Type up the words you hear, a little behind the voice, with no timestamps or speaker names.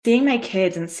seeing my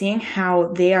kids and seeing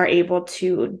how they are able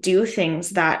to do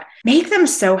things that make them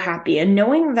so happy and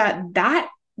knowing that that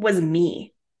was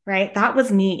me, right? That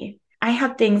was me. I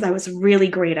had things I was really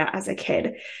great at as a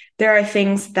kid. There are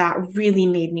things that really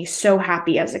made me so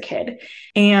happy as a kid.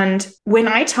 And when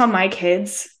I tell my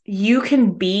kids, you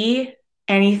can be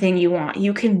anything you want,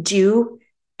 you can do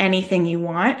anything you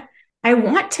want, I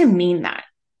want to mean that.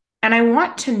 And I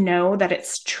want to know that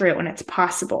it's true and it's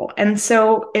possible. And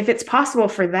so if it's possible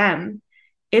for them,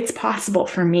 it's possible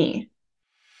for me.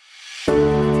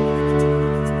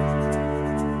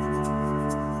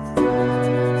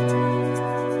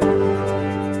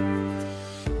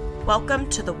 Welcome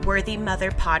to the Worthy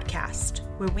Mother podcast,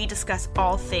 where we discuss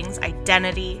all things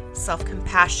identity,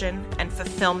 self-compassion, and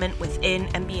fulfillment within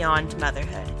and beyond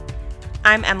motherhood.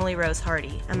 I'm Emily Rose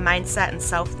Hardy, a mindset and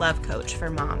self-love coach for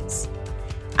moms.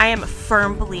 I am a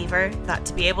firm believer that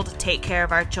to be able to take care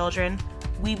of our children,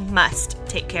 we must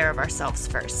take care of ourselves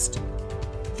first.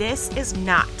 This is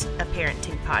not a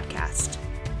parenting podcast.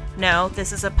 No,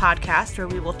 this is a podcast where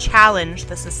we will challenge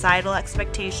the societal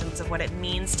expectations of what it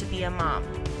means to be a mom,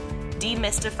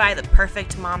 demystify the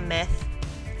perfect mom myth,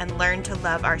 and learn to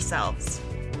love ourselves.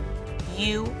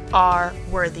 You are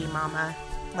worthy, mama.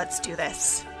 Let's do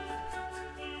this.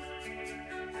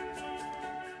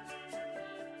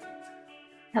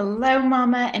 Hello,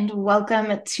 Mama, and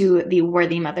welcome to the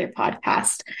Worthy Mother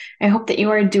podcast. I hope that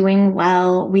you are doing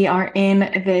well. We are in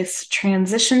this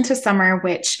transition to summer,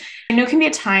 which I know can be a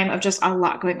time of just a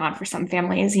lot going on for some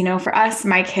families. You know, for us,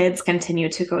 my kids continue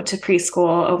to go to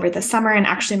preschool over the summer, and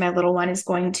actually my little one is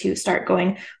going to start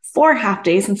going 4 half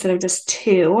days instead of just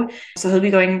 2. So he'll be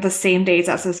going the same days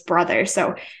as his brother.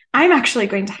 So I'm actually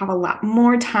going to have a lot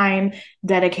more time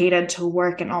dedicated to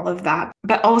work and all of that.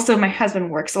 But also my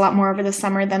husband works a lot more over the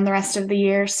summer than the rest of the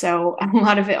year. So a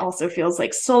lot of it also feels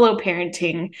like solo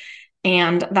parenting.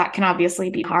 And that can obviously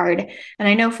be hard. And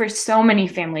I know for so many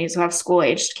families who have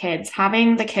school-aged kids,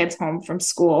 having the kids home from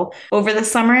school over the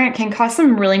summer, it can cause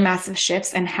some really massive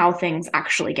shifts in how things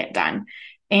actually get done.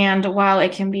 And while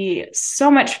it can be so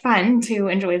much fun to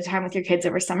enjoy the time with your kids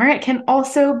over summer, it can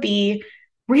also be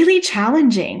really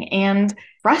challenging and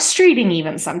frustrating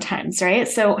even sometimes, right?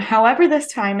 So however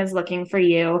this time is looking for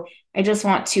you, I just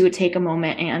want to take a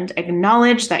moment and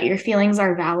acknowledge that your feelings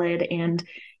are valid and,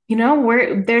 you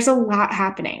know, there's a lot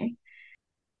happening.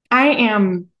 I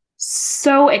am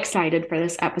so excited for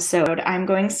this episode. I'm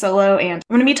going solo and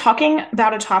I'm going to be talking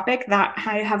about a topic that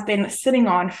I have been sitting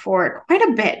on for quite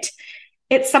a bit.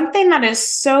 It's something that is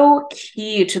so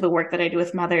key to the work that I do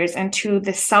with mothers and to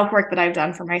the self-work that I've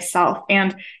done for myself.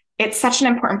 And it's such an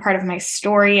important part of my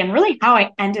story and really how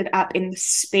I ended up in the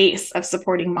space of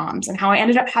supporting moms and how I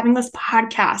ended up having this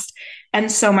podcast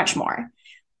and so much more.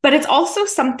 But it's also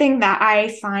something that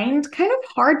I find kind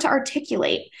of hard to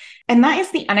articulate. And that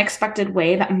is the unexpected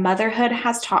way that motherhood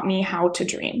has taught me how to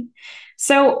dream.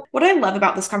 So what I love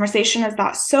about this conversation is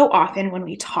that so often when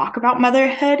we talk about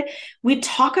motherhood, we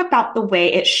talk about the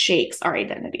way it shapes our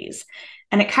identities.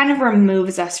 And it kind of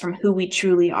removes us from who we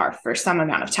truly are for some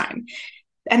amount of time.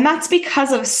 And that's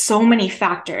because of so many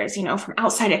factors, you know, from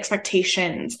outside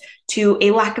expectations to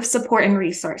a lack of support and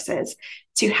resources,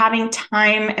 to having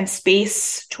time and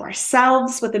space to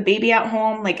ourselves with a baby at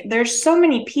home. Like there's so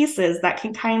many pieces that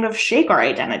can kind of shake our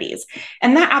identities.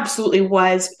 And that absolutely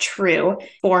was true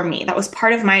for me. That was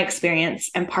part of my experience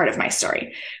and part of my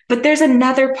story. But there's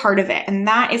another part of it. And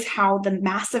that is how the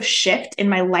massive shift in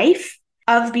my life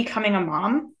of becoming a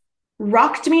mom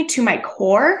rocked me to my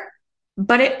core.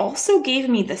 But it also gave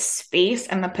me the space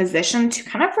and the position to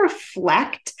kind of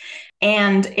reflect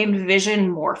and envision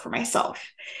more for myself.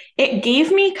 It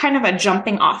gave me kind of a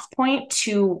jumping off point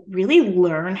to really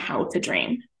learn how to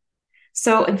dream.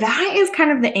 So that is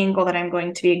kind of the angle that I'm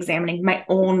going to be examining my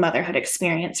own motherhood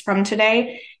experience from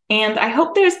today. And I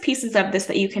hope there's pieces of this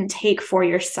that you can take for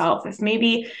yourself. If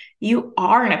maybe you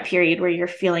are in a period where you're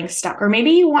feeling stuck, or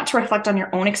maybe you want to reflect on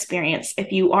your own experience.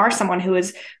 If you are someone who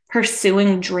is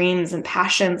pursuing dreams and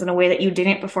passions in a way that you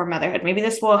didn't before motherhood, maybe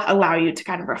this will allow you to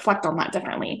kind of reflect on that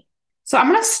differently. So I'm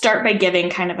going to start by giving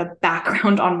kind of a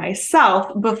background on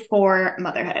myself before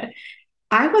motherhood.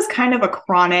 I was kind of a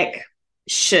chronic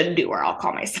should doer, I'll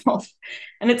call myself.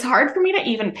 And it's hard for me to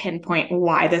even pinpoint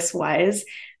why this was.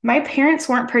 My parents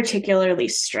weren't particularly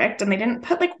strict and they didn't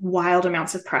put like wild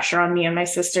amounts of pressure on me and my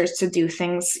sisters to do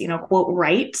things, you know, quote,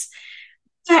 right.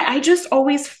 But I just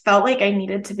always felt like I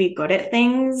needed to be good at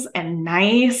things and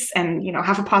nice and, you know,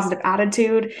 have a positive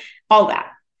attitude, all that.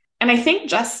 And I think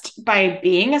just by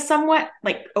being a somewhat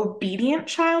like obedient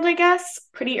child, I guess,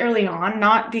 pretty early on,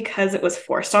 not because it was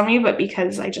forced on me, but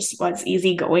because I just was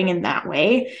easygoing in that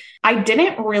way, I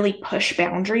didn't really push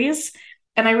boundaries.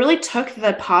 And I really took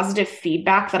the positive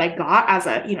feedback that I got as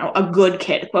a good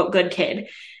kid, quote, good kid,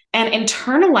 and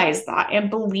internalized that and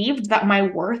believed that my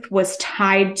worth was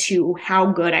tied to how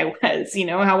good I was,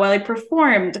 how well I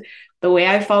performed, the way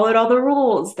I followed all the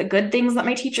rules, the good things that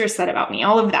my teachers said about me,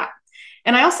 all of that.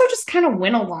 And I also just kind of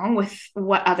went along with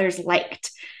what others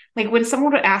liked. Like when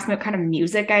someone would ask me what kind of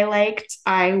music I liked,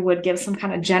 I would give some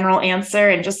kind of general answer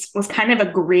and just was kind of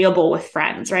agreeable with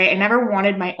friends, right? I never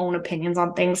wanted my own opinions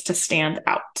on things to stand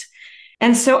out.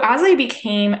 And so as I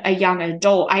became a young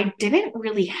adult, I didn't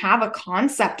really have a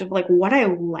concept of like what I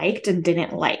liked and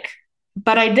didn't like.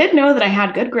 But I did know that I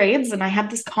had good grades and I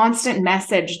had this constant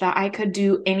message that I could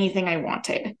do anything I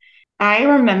wanted. I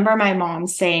remember my mom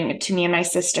saying to me and my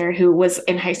sister, who was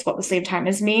in high school at the same time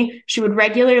as me, she would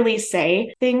regularly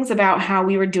say things about how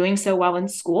we were doing so well in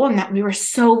school and that we were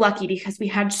so lucky because we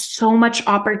had so much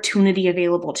opportunity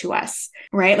available to us,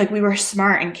 right? Like we were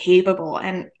smart and capable.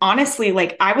 And honestly,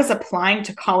 like I was applying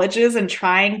to colleges and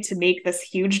trying to make this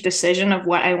huge decision of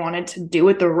what I wanted to do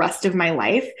with the rest of my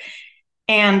life.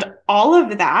 And all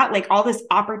of that, like all this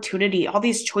opportunity, all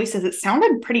these choices, it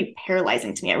sounded pretty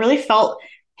paralyzing to me. It really felt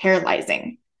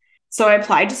paralyzing. So I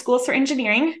applied to schools for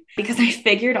engineering because I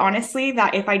figured honestly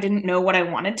that if I didn't know what I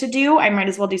wanted to do, I might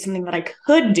as well do something that I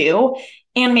could do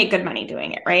and make good money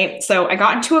doing it, right? So I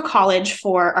got into a college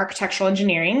for architectural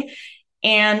engineering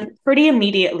and pretty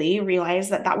immediately realized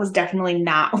that that was definitely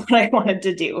not what I wanted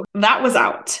to do. That was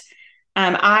out.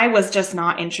 I was just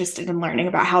not interested in learning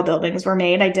about how buildings were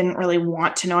made. I didn't really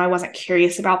want to know. I wasn't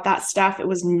curious about that stuff. It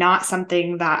was not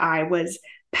something that I was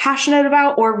passionate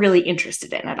about or really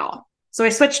interested in at all. So I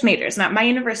switched majors. And at my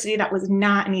university, that was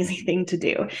not an easy thing to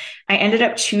do. I ended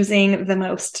up choosing the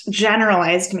most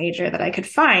generalized major that I could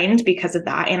find because of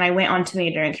that. And I went on to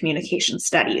major in communication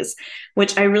studies,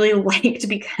 which I really liked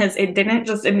because it didn't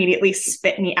just immediately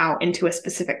spit me out into a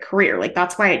specific career. Like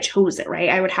that's why I chose it, right?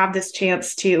 I would have this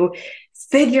chance to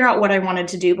figure out what I wanted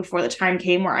to do before the time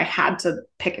came where I had to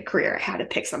pick a career. I had to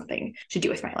pick something to do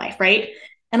with my life, right?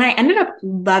 And I ended up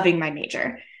loving my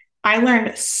major. I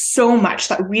learned so much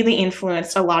that really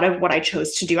influenced a lot of what I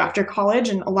chose to do after college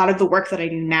and a lot of the work that I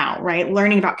do now, right?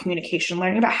 Learning about communication,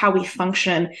 learning about how we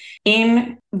function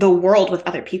in the world with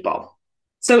other people.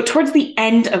 So towards the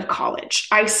end of college,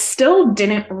 I still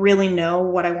didn't really know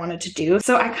what I wanted to do.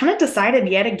 So I kind of decided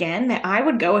yet again that I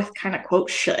would go with kind of quote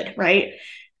should, right?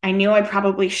 I knew I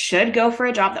probably should go for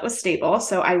a job that was stable.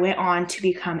 So I went on to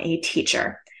become a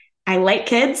teacher. I like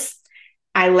kids.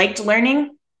 I liked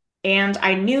learning and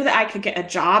I knew that I could get a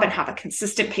job and have a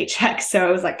consistent paycheck. So I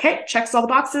was like, hey, checks all the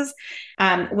boxes.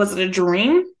 Was it a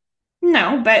dream?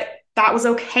 No, but that was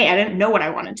okay. I didn't know what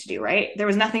I wanted to do, right? There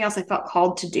was nothing else I felt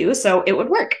called to do, so it would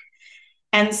work.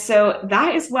 And so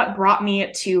that is what brought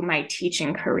me to my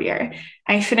teaching career.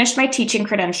 I finished my teaching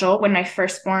credential when my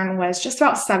firstborn was just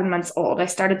about 7 months old. I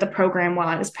started the program while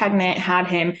I was pregnant, had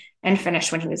him, and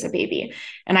finished when he was a baby.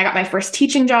 And I got my first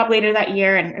teaching job later that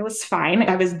year, and it was fine.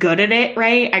 I was good at it,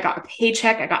 right? I got a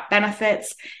paycheck, I got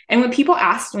benefits. And when people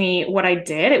asked me what I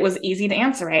did, it was easy to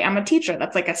answer, right? I'm a teacher.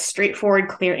 That's like a straightforward,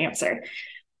 clear answer.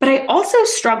 But I also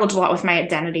struggled a lot with my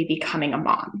identity becoming a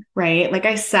mom, right? Like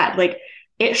I said, like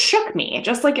it shook me,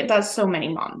 just like it does so many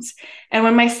moms. And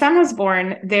when my son was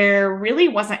born, there really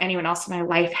wasn't anyone else in my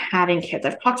life having kids.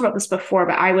 I've talked about this before,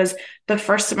 but I was the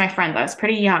first of my friends. I was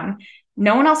pretty young.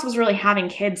 No one else was really having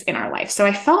kids in our life. So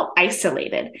I felt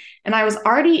isolated. And I was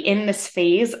already in this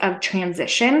phase of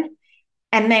transition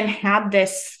and then had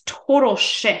this total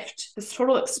shift, this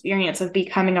total experience of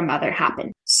becoming a mother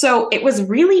happen. So it was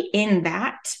really in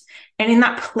that and in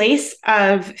that place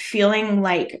of feeling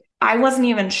like I wasn't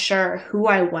even sure who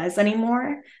I was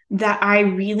anymore, that I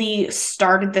really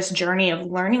started this journey of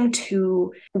learning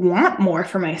to want more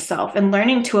for myself and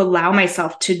learning to allow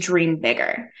myself to dream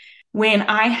bigger. When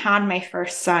I had my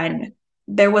first son,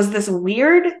 there was this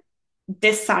weird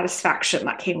dissatisfaction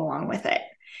that came along with it.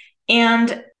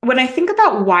 And when I think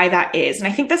about why that is, and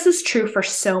I think this is true for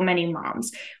so many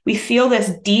moms, we feel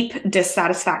this deep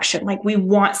dissatisfaction, like we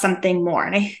want something more.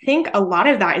 And I think a lot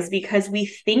of that is because we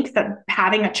think that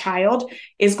having a child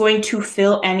is going to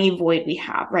fill any void we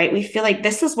have, right? We feel like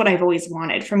this is what I've always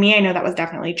wanted. For me, I know that was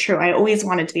definitely true. I always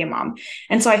wanted to be a mom.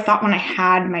 And so I thought when I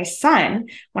had my son,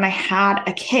 when I had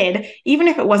a kid, even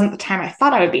if it wasn't the time I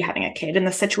thought I would be having a kid, in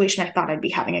the situation I thought I'd be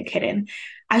having a kid in,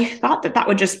 I thought that that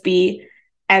would just be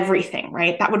everything,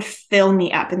 right? That would fill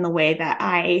me up in the way that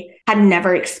I had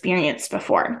never experienced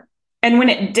before. And when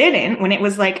it didn't, when it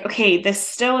was like, okay, this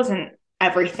still isn't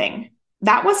everything,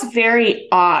 that was very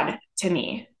odd to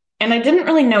me. And I didn't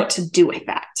really know what to do with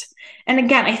that. And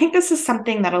again, I think this is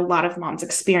something that a lot of moms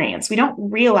experience. We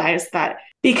don't realize that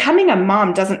becoming a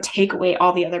mom doesn't take away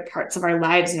all the other parts of our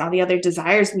lives and all the other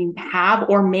desires we have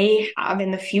or may have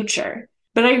in the future.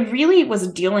 But I really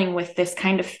was dealing with this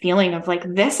kind of feeling of like,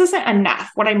 this isn't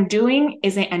enough. What I'm doing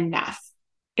isn't enough.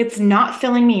 It's not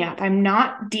filling me up. I'm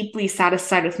not deeply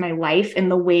satisfied with my life in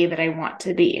the way that I want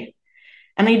to be.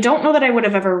 And I don't know that I would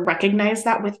have ever recognized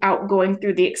that without going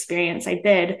through the experience I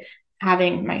did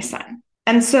having my son.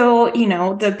 And so,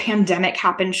 the pandemic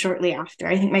happened shortly after.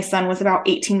 I think my son was about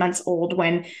 18 months old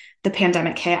when the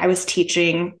pandemic hit. I was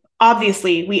teaching.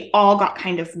 Obviously, we all got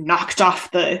kind of knocked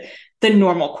off the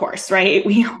normal course, right?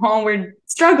 We all were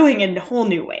struggling in whole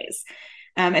new ways.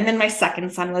 And then my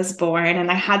second son was born,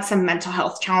 and I had some mental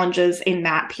health challenges in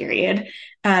that period,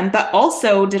 but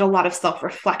also did a lot of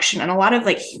self-reflection and a lot of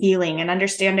like healing and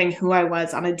understanding who I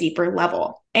was on a deeper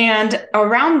level. And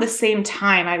around the same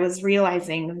time, I was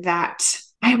realizing that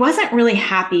I wasn't really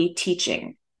happy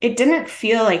teaching. It didn't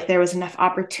feel like there was enough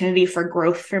opportunity for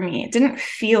growth for me. It didn't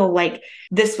feel like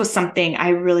this was something I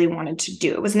really wanted to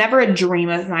do. It was never a dream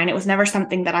of mine. It was never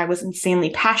something that I was insanely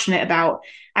passionate about.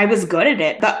 I was good at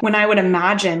it. But when I would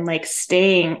imagine like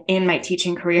staying in my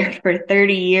teaching career for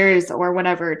 30 years or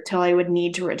whatever till I would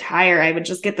need to retire, I would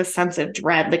just get this sense of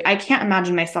dread. Like, I can't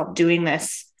imagine myself doing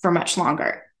this for much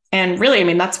longer. And really, I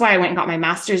mean, that's why I went and got my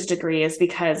master's degree, is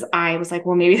because I was like,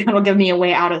 well, maybe that'll give me a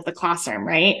way out of the classroom,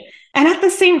 right? And at the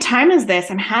same time as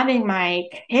this, I'm having my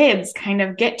kids kind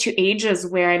of get to ages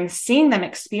where I'm seeing them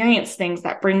experience things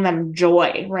that bring them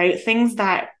joy, right? Things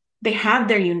that they have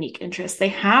their unique interests. They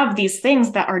have these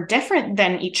things that are different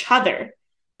than each other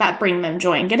that bring them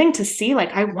joy. And getting to see,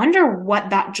 like, I wonder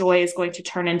what that joy is going to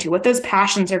turn into, what those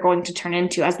passions are going to turn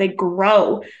into as they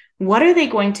grow. What are they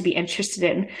going to be interested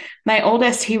in? My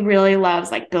oldest, he really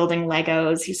loves like building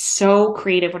Legos. He's so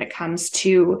creative when it comes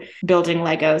to building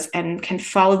Legos and can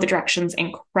follow the directions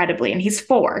incredibly. And he's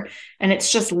 4. And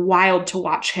it's just wild to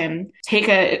watch him take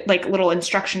a like little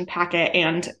instruction packet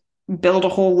and build a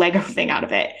whole Lego thing out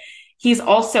of it. He's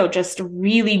also just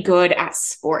really good at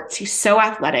sports. He's so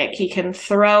athletic. He can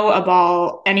throw a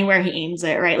ball anywhere he aims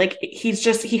it, right? Like he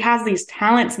has these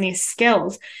talents and these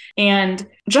skills. And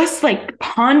just like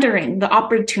pondering the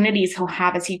opportunities he'll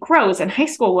have as he grows in high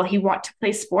school. Will he want to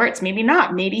play sports? Maybe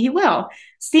not. Maybe he will.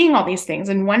 Seeing all these things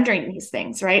and wondering these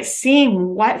things, right? Seeing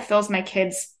what fills my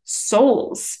kids'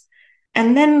 souls.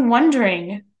 And then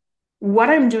wondering what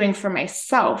I'm doing for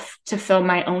myself to fill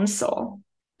my own soul.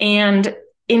 And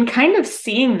in kind of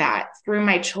seeing that through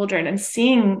my children and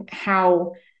seeing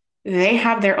how they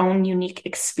have their own unique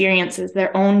experiences,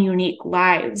 their own unique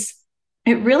lives,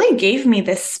 it really gave me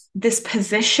this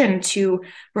position to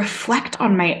reflect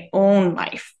on my own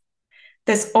life,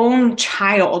 this own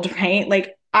child, right?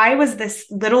 Like I was this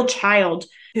little child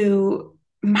who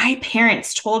my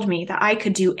parents told me that I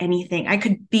could do anything. I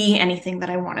could be anything that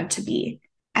I wanted to be.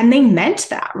 And they meant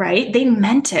that, right? They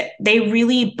meant it. They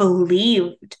really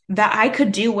believed that I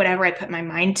could do whatever I put my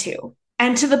mind to.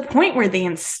 And to the point where they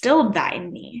instilled that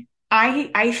in me,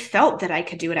 I felt that I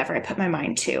could do whatever I put my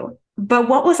mind to. But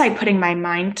what was I putting my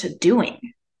mind to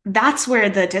doing? That's where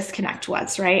the disconnect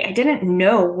was, right? I didn't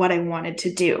know what I wanted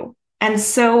to do. And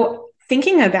so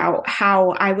thinking about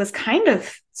how I was kind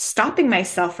of stopping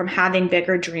myself from having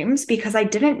bigger dreams because I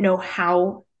didn't know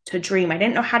how to dream. I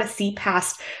didn't know how to see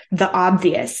past the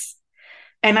obvious.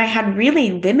 And I had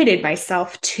really limited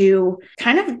myself to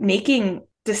kind of making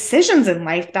decisions in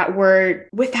life that were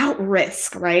without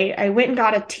risk, right? I went and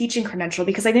got a teaching credential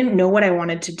because I didn't know what I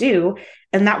wanted to do.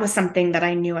 And that was something that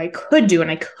I knew I could do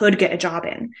and I could get a job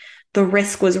in. The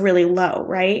risk was really low,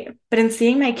 right? But in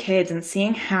seeing my kids and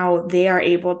seeing how they are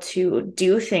able to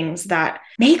do things that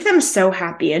make them so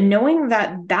happy and knowing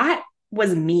that that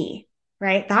was me,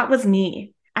 right? That was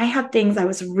me. I had things I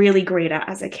was really great at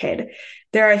as a kid.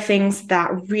 There are things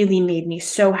that really made me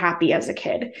so happy as a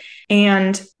kid.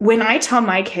 And when I tell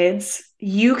my kids,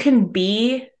 you can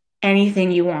be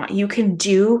anything you want, you can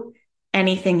do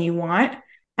anything you want,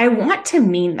 I want to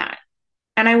mean that.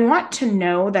 And I want to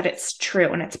know that it's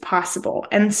true and it's possible.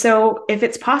 And so if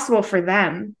it's possible for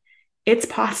them, it's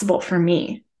possible for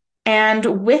me.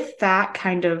 And with that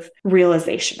kind of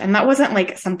realization, and that wasn't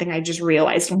like something I just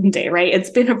realized one day, right?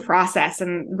 It's been a process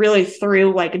and really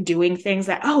through like doing things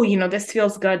that, oh, this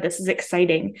feels good. This is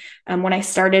exciting. When I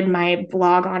started my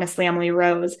blog, Honestly, Emily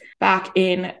Rose, back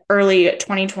in early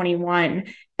 2021,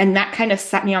 And that kind of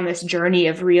set me on this journey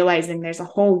of realizing there's a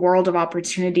whole world of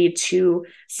opportunity to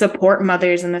support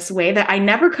mothers in this way that I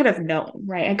never could have known,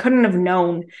 right? I couldn't have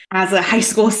known as a high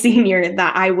school senior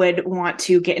that I would want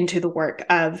to get into the work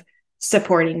of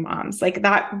supporting moms. Like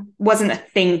that wasn't a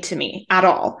thing to me at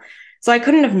all. So I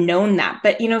couldn't have known that.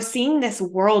 But, seeing this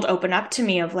world open up to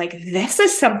me of like, this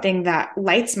is something that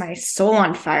lights my soul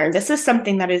on fire. This is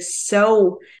something that is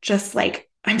so just like,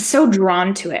 I'm so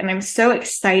drawn to it. And I'm so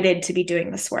excited to be doing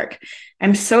this work.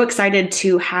 I'm so excited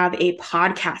to have a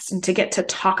podcast and to get to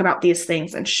talk about these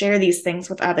things and share these things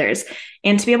with others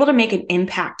and to be able to make an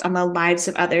impact on the lives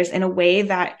of others in a way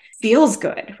that feels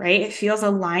good, right? It feels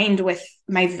aligned with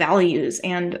my values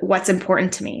and what's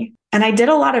important to me. And I did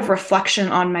a lot of reflection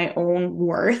on my own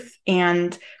worth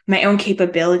and my own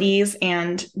capabilities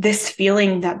and this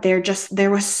feeling that there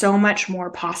was so much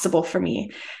more possible for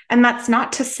me. And that's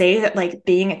not to say that like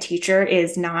being a teacher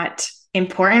is not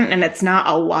important and it's not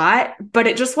a lot, but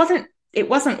it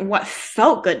wasn't what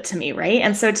felt good to me, right?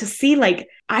 And so to see like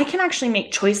I can actually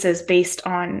make choices based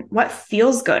on what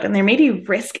feels good, and there may be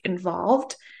risk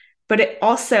involved, but it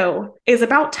also is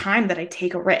about time that I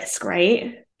take a risk,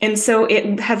 right? And so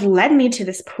it has led me to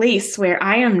this place where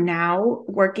I am now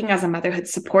working as a motherhood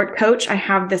support coach. I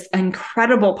have this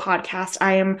incredible podcast.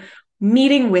 I am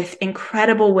meeting with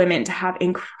incredible women to have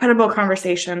incredible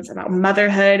conversations about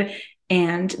motherhood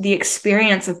and the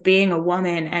experience of being a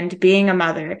woman and being a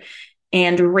mother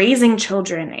and raising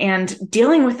children and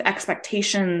dealing with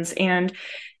expectations and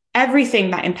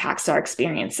everything that impacts our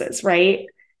experiences, right?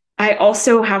 I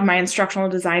also have my instructional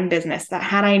design business that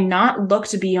had I not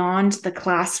looked beyond the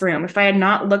classroom, if I had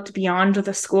not looked beyond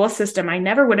the school system, I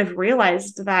never would have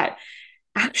realized that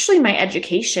actually my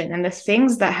education and the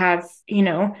things that have,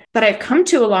 that I've come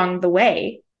to along the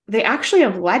way, they actually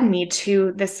have led me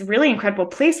to this really incredible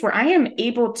place where I am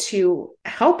able to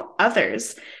help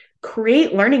others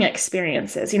create learning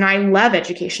experiences. I love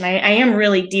education. I am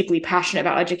really deeply passionate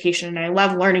about education, and I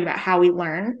love learning about how we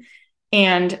learn.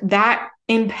 And that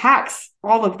impacts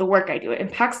all of the work I do. It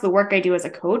impacts the work I do as a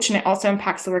coach, and it also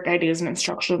impacts the work I do as an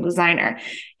instructional designer.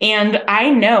 And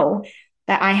I know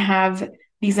that I have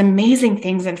these amazing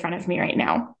things in front of me right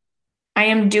now. I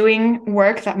am doing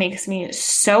work that makes me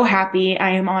so happy.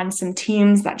 I am on some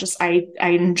teams that just I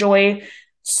enjoy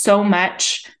so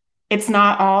much. It's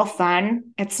not all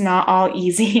fun. It's not all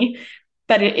easy,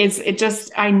 but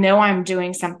I know I'm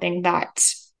doing something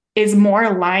that is more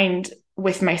aligned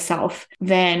with myself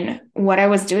than what I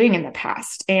was doing in the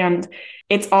past. And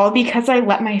it's all because I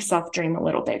let myself dream a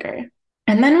little bigger.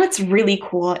 And then what's really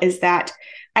cool is that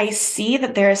I see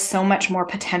that there is so much more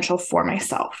potential for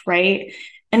myself, right?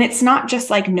 And it's not just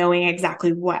like knowing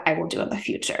exactly what I will do in the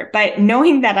future, but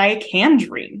knowing that I can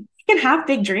dream. You can have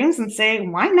big dreams and say,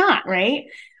 why not, right?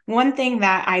 One thing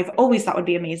that I've always thought would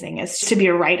be amazing is to be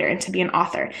a writer and to be an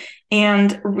author.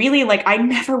 And really, like, I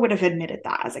never would have admitted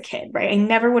that as a kid, right? I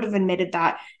never would have admitted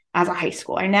that as a high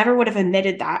school. I never would have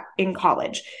admitted that in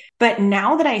college. But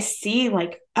now that I see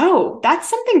like, oh, that's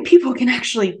something people can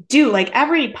actually do. Like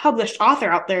every published author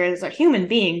out there is a human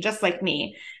being just like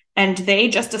me. And they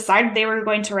just decided they were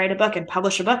going to write a book and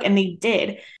publish a book, and they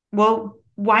did. Well,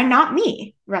 why not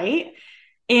me, right?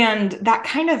 And that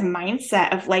kind of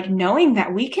mindset of like knowing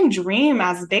that we can dream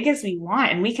as big as we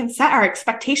want, and we can set our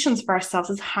expectations for ourselves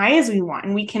as high as we want,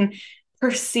 and we can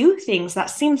pursue things that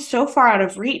seem so far out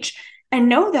of reach, and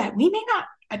know that we may not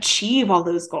achieve all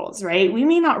those goals, right? We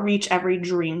may not reach every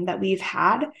dream that we've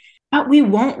had, but we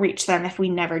won't reach them if we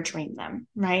never dream them,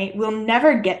 right? We'll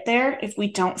never get there if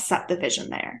we don't set the vision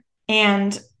there.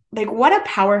 And like, what a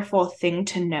powerful thing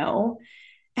to know.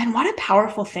 And what a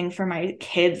powerful thing for my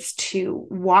kids to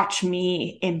watch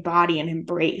me embody and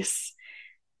embrace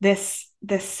this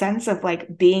sense of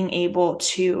like being able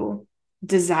to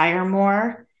desire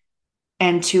more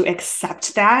and to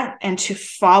accept that and to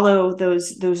follow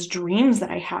those dreams that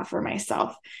I have for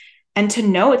myself, and to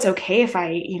know it's okay if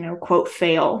I, quote,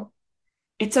 fail.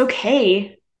 It's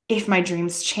okay if my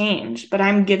dreams change, but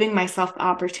I'm giving myself the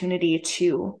opportunity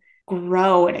to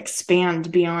grow and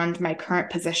expand beyond my current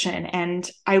position. And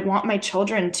I want my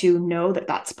children to know that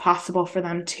that's possible for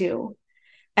them too.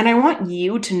 And I want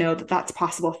you to know that that's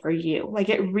possible for you. Like,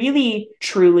 it really,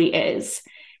 truly is.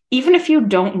 Even if you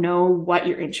don't know what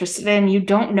you're interested in, you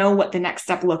don't know what the next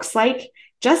step looks like,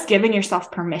 just giving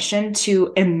yourself permission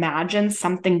to imagine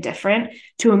something different,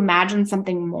 to imagine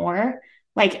something more,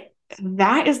 like,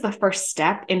 that is the first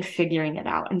step in figuring it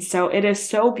out. And so it is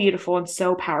so beautiful and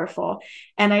so powerful.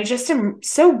 And I just am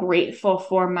so grateful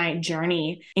for my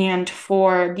journey and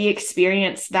for the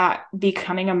experience that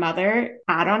becoming a mother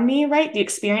had on me, right? The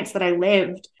experience that I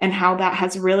lived and how that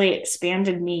has really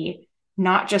expanded me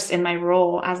not just in my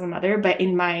role as a mother, but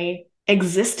in my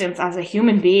existence as a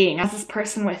human being, as this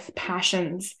person with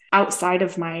passions outside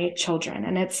of my children.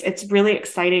 And it's really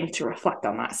exciting to reflect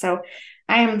on that. So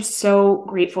I am so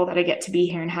grateful that I get to be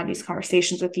here and have these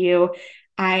conversations with you.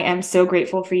 I am so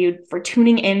grateful for you for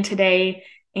tuning in today.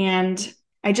 And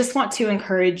I just want to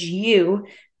encourage you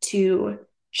to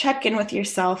check in with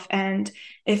yourself. And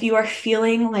if you are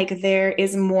feeling like there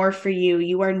is more for you,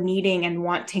 you are needing and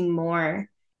wanting more,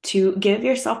 to give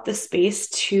yourself the space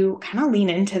to kind of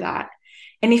lean into that.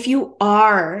 And if you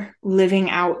are living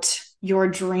out your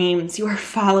dreams, you are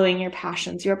following your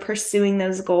passions, you're pursuing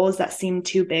those goals that seem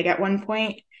too big at one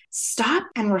point, stop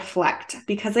and reflect,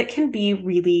 because it can be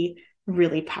really,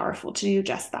 really powerful to do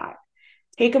just that.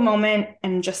 Take a moment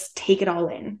and just take it all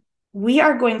in. We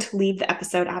are going to leave the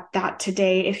episode at that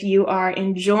today. If you are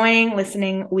enjoying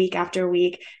listening week after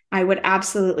week, I would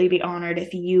absolutely be honored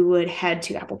if you would head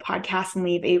to Apple Podcasts and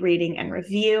leave a rating and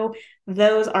review.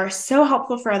 Those are so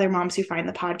helpful for other moms who find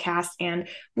the podcast and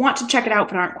want to check it out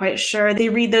but aren't quite sure. They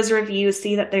read those reviews,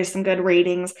 see that there's some good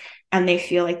ratings, and they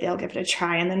feel like they'll give it a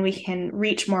try. And then we can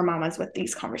reach more mamas with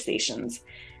these conversations.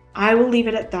 I will leave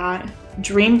it at that.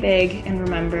 Dream big, and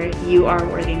remember, you are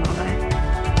worthy, mama.